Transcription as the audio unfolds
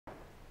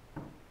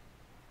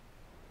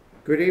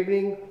Good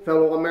evening,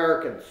 fellow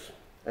Americans,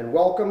 and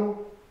welcome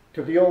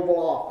to the Oval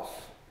Office,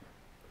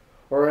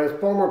 or as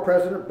former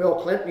President Bill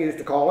Clinton used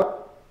to call it,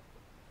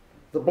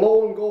 the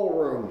blow and go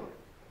room.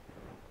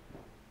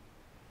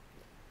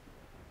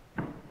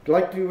 I'd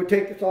like to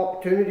take this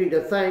opportunity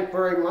to thank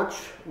very much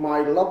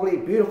my lovely,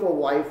 beautiful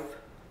wife,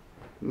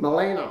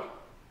 Milena.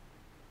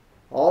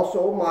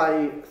 Also,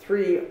 my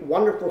three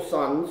wonderful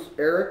sons,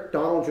 Eric,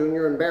 Donald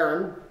Jr., and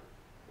Barron,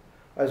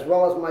 as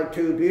well as my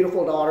two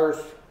beautiful daughters,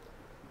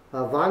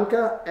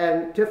 Vanka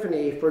and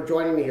Tiffany, for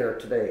joining me here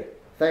today.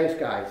 Thanks,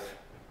 guys.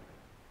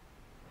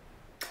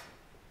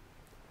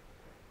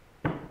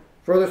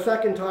 For the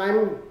second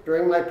time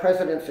during my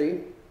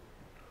presidency,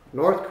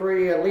 North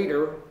Korea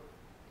leader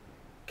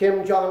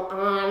Kim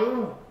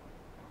Jong-un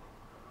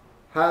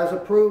has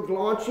approved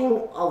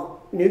launching of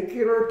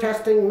nuclear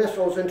testing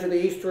missiles into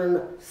the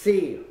Eastern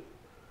Sea.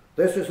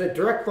 This is a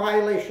direct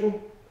violation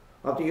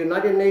of the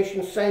United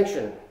Nations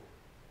sanction.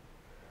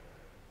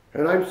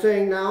 And I'm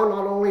saying now,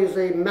 not only as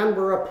a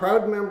member, a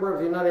proud member of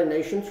the United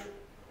Nations,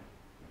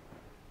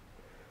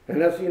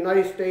 and as the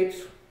United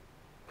States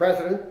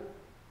President,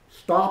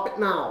 stop it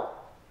now.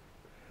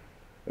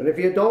 And if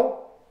you don't,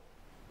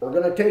 we're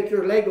going to take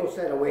your Lego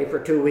set away for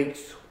 2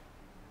 weeks.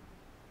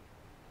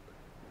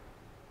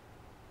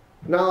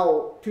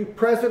 Now, to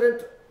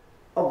President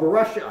of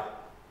Russia,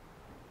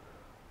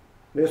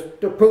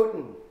 Mr.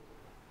 Putin,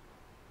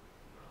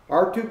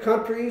 our two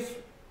countries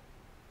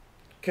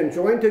can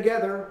join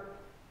together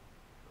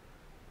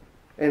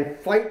and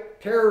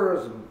fight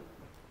terrorism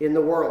in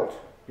the world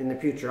in the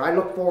future. I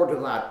look forward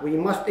to that. We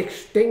must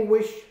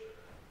extinguish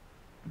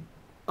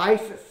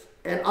ISIS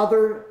and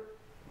other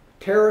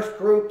terrorist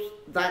groups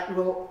that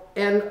will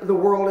end the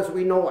world as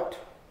we know it.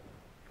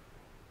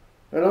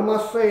 And I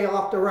must say,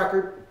 off the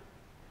record,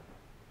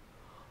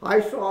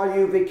 I saw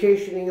you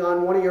vacationing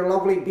on one of your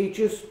lovely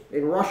beaches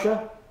in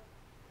Russia,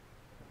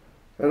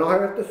 and I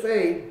have to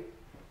say,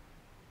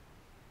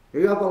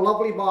 you have a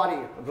lovely body,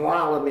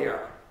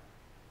 Vladimir.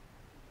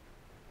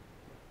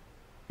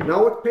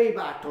 Now it's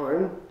payback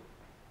time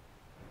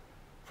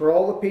for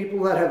all the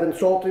people that have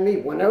insulted me,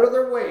 went out of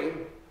their way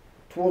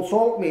to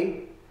insult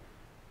me,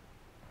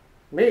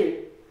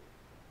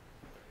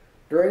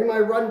 during my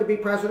run to be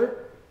president,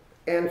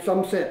 and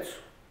some since.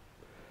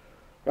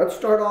 Let's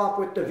start off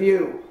with The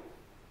View.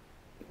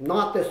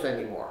 Not this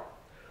anymore.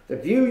 The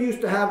View used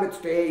to have its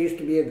day. It used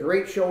to be a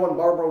great show, and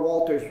Barbara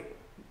Walters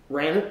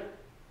ran it.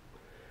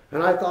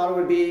 And I thought it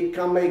would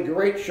become a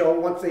great show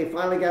once they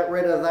finally got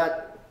rid of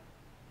that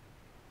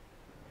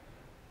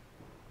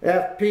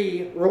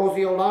FP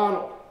Rosie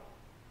O'Donnell.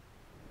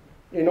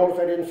 You notice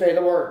I didn't say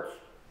the words.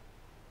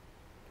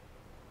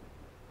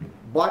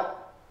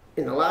 But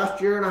in the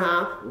last year and a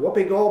half,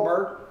 Whoopi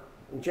Goldberg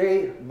and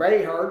Jay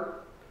Behar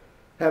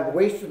have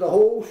wasted the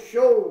whole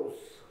shows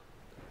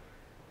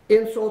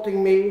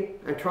insulting me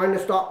and trying to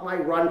stop my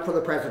run for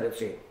the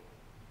presidency.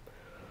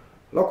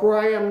 Look where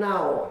I am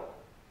now.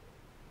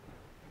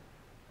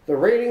 The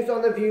ratings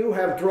on The View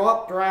have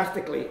dropped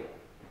drastically.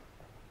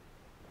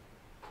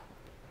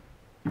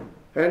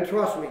 And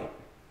trust me,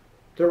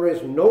 there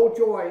is no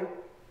joy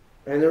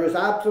and there is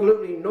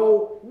absolutely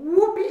no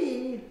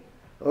whoopee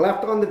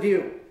left on The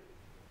View.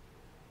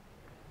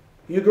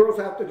 You girls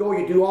have to go,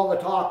 you do all the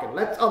talking.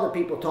 Let other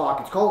people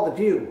talk. It's called The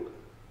View.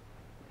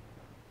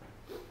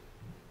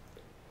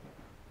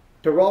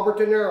 To Robert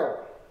De Niro,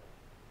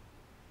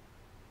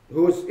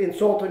 who has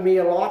insulted me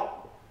a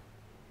lot,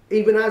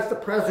 even as the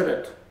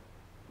president.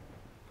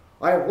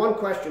 I have one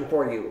question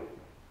for you.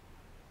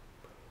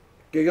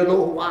 Do you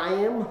know who I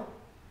am?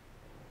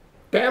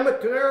 Damn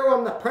it, De Niro,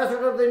 I'm the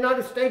President of the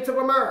United States of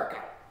America.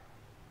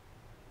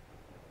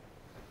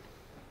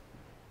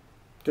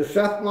 To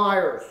Seth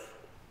Meyers,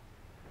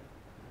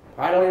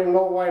 I don't even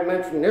know why I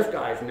mentioned this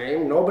guy's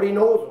name. Nobody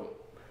knows him.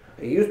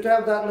 He used to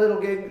have that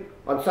little gig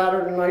on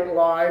Saturday Night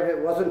Live. It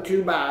wasn't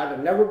too bad.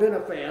 I've never been a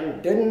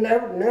fan.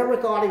 Never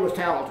thought he was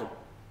talented.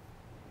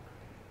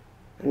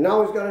 And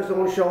now he's got his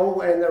own show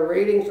and the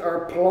ratings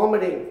are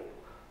plummeting.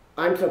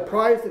 I'm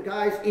surprised the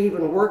guy's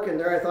even working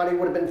there. I thought he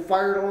would have been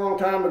fired a long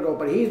time ago,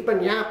 but he's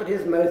been yapping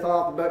his mouth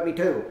off about me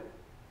too.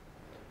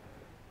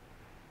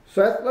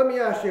 Seth, let me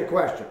ask you a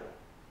question.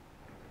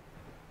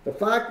 The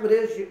fact of it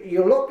is,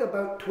 you look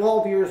about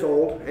 12 years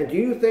old, and do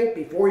you think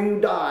before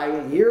you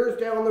die, years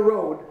down the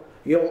road,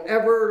 you'll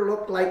ever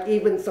look like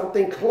even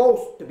something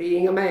close to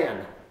being a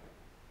man?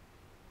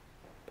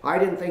 I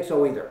didn't think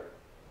so either.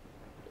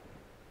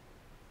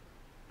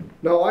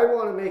 Now, I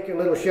want to make a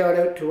little shout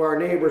out to our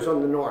neighbors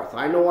on the north.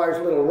 I know I was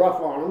a little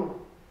rough on them.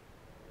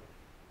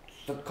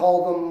 So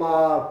called them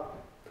a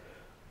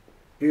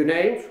few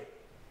names.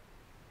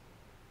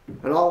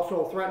 And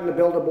also threatened to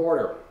build a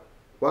border.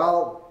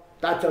 Well,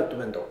 that's out the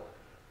window.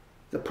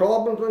 The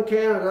problems in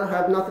Canada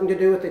have nothing to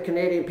do with the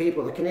Canadian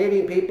people. The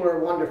Canadian people are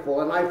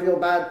wonderful, and I feel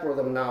bad for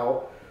them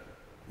now.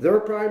 Their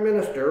Prime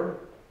Minister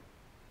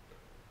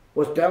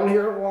was down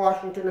here at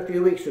Washington a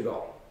few weeks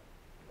ago.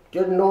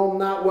 Didn't know him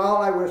that well.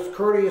 I was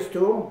courteous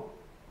to him,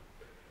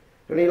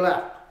 and he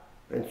left.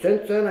 And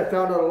since then, I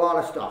found out a lot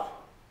of stuff.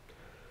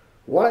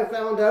 What I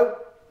found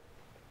out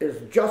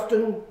is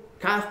Justin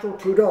Castro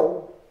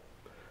Trudeau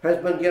has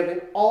been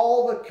giving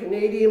all the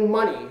Canadian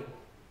money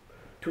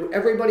to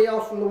everybody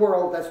else in the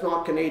world that's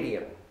not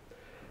Canadian.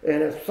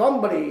 And if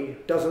somebody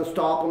doesn't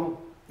stop him,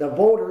 the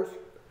voters,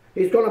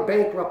 he's going to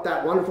bankrupt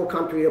that wonderful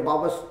country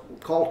above us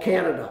called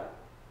Canada.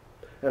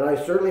 And I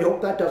certainly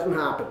hope that doesn't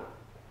happen.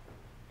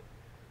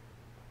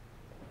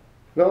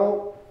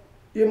 Now,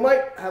 you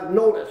might have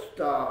noticed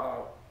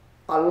a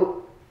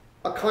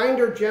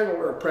kinder,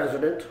 gentler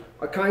president,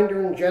 a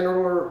kinder and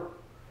gentler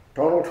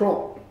Donald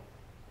Trump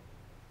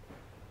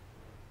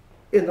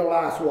in the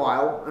last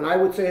while, and I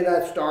would say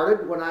that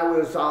started when I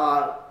was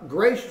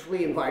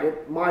graciously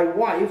invited. My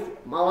wife,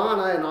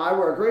 Malana, and I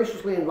were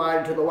graciously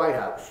invited to the White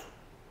House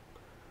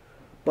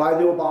by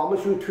the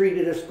Obamas, who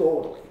treated us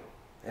goldily.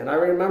 And I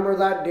remember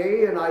that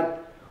day, and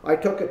I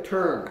took a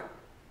turn.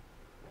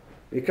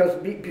 Because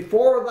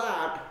before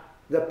that,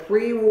 the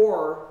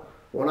pre-war,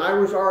 when I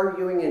was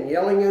arguing and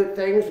yelling out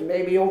things,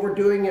 maybe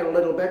overdoing it a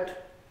little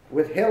bit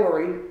with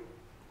Hillary,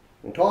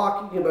 and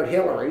talking about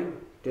Hillary,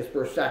 just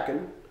for a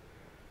second,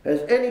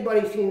 has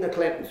anybody seen the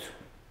Clintons?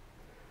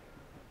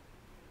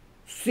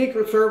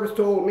 Secret Service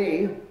told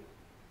me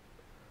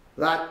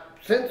that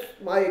since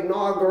my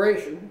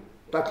inauguration,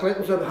 the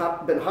Clintons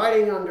have been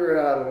hiding under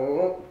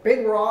a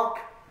big rock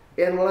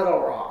in Little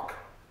Rock.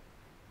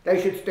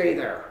 They should stay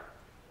there.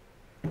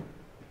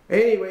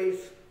 Anyways,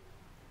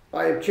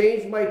 I have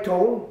changed my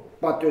tone,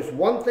 but there's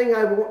one thing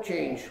I won't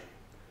change.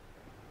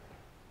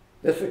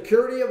 The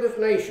security of this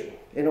nation.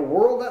 In a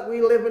world that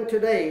we live in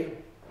today,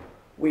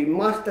 we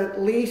must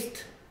at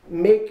least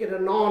make it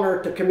an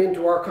honor to come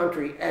into our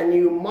country, and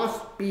you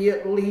must be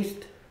at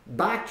least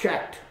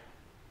back-checked.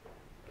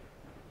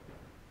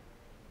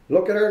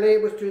 Look at our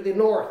neighbors to the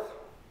north.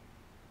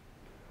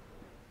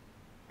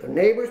 The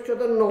neighbors to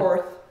the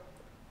north,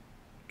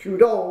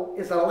 Trudeau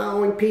is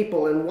allowing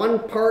people in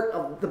one part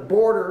of the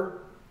border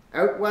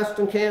out west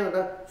in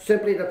Canada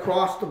simply to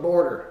cross the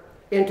border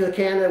into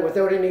Canada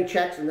without any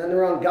checks, and then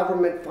they're on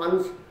government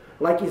funds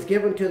like he's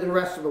given to the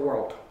rest of the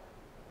world.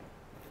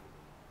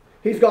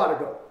 He's got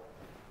to go.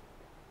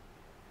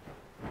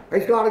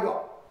 He's got to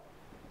go.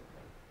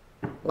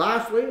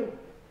 Lastly,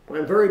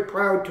 I'm very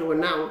proud to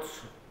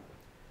announce,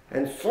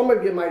 and some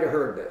of you might have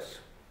heard this,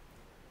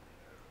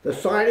 the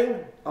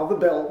signing of a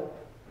bill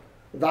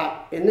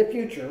that in the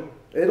future,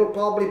 it'll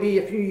probably be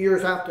a few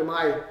years after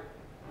my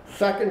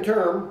second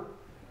term,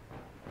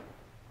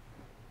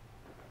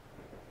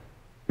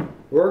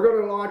 we're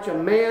going to launch a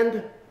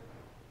manned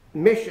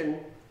mission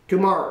to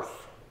Mars.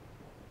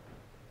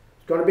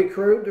 It's going to be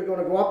crewed. They're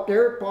going to go up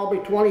there probably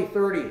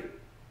 2030.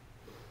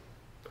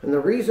 And the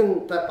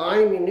reason that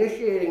I'm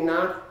initiating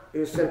that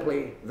is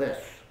simply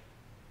this.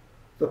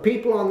 The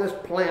people on this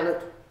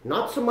planet,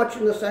 not so much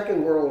in the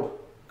second world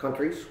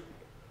countries,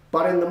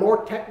 but in the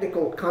more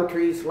technical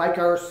countries like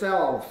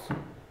ourselves,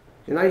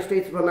 United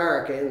States of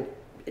America,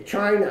 and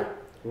China,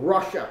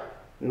 Russia,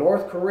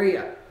 North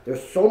Korea,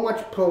 there's so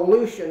much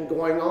pollution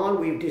going on.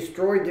 We've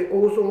destroyed the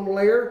ozone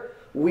layer.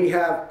 We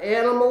have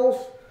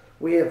animals,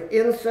 we have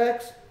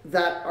insects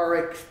that are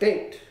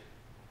extinct.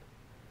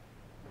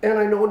 And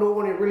I know no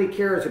one really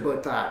cares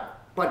about that.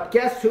 But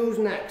guess who's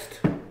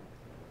next?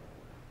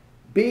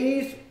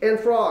 Bees and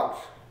frogs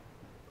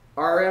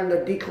are in the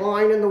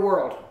decline in the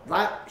world.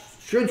 That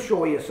should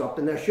show you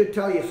something. That should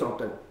tell you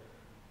something.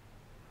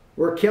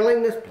 We're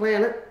killing this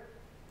planet,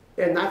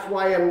 and that's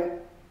why I'm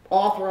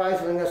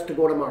authorizing us to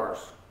go to Mars.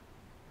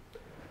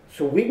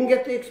 So we can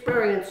get the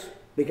experience,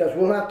 because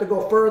we'll have to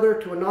go further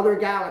to another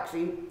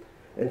galaxy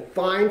and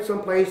find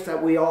some place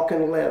that we all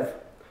can live,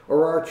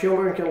 or our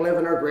children can live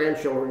and our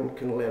grandchildren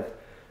can live.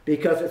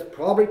 Because it's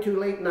probably too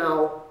late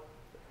now,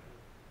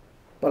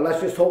 but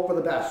let's just hope for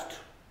the best.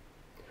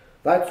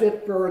 That's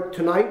it for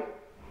tonight.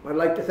 I'd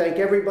like to thank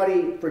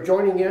everybody for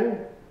joining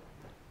in,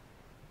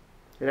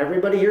 and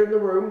everybody here in the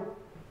room.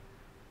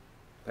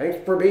 Thanks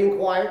for being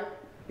quiet.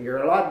 You're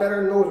a lot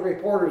better than those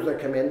reporters that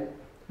come in.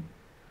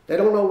 They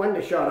don't know when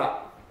to shut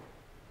up.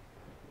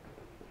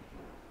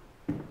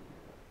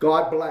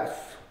 God bless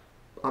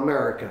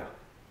America.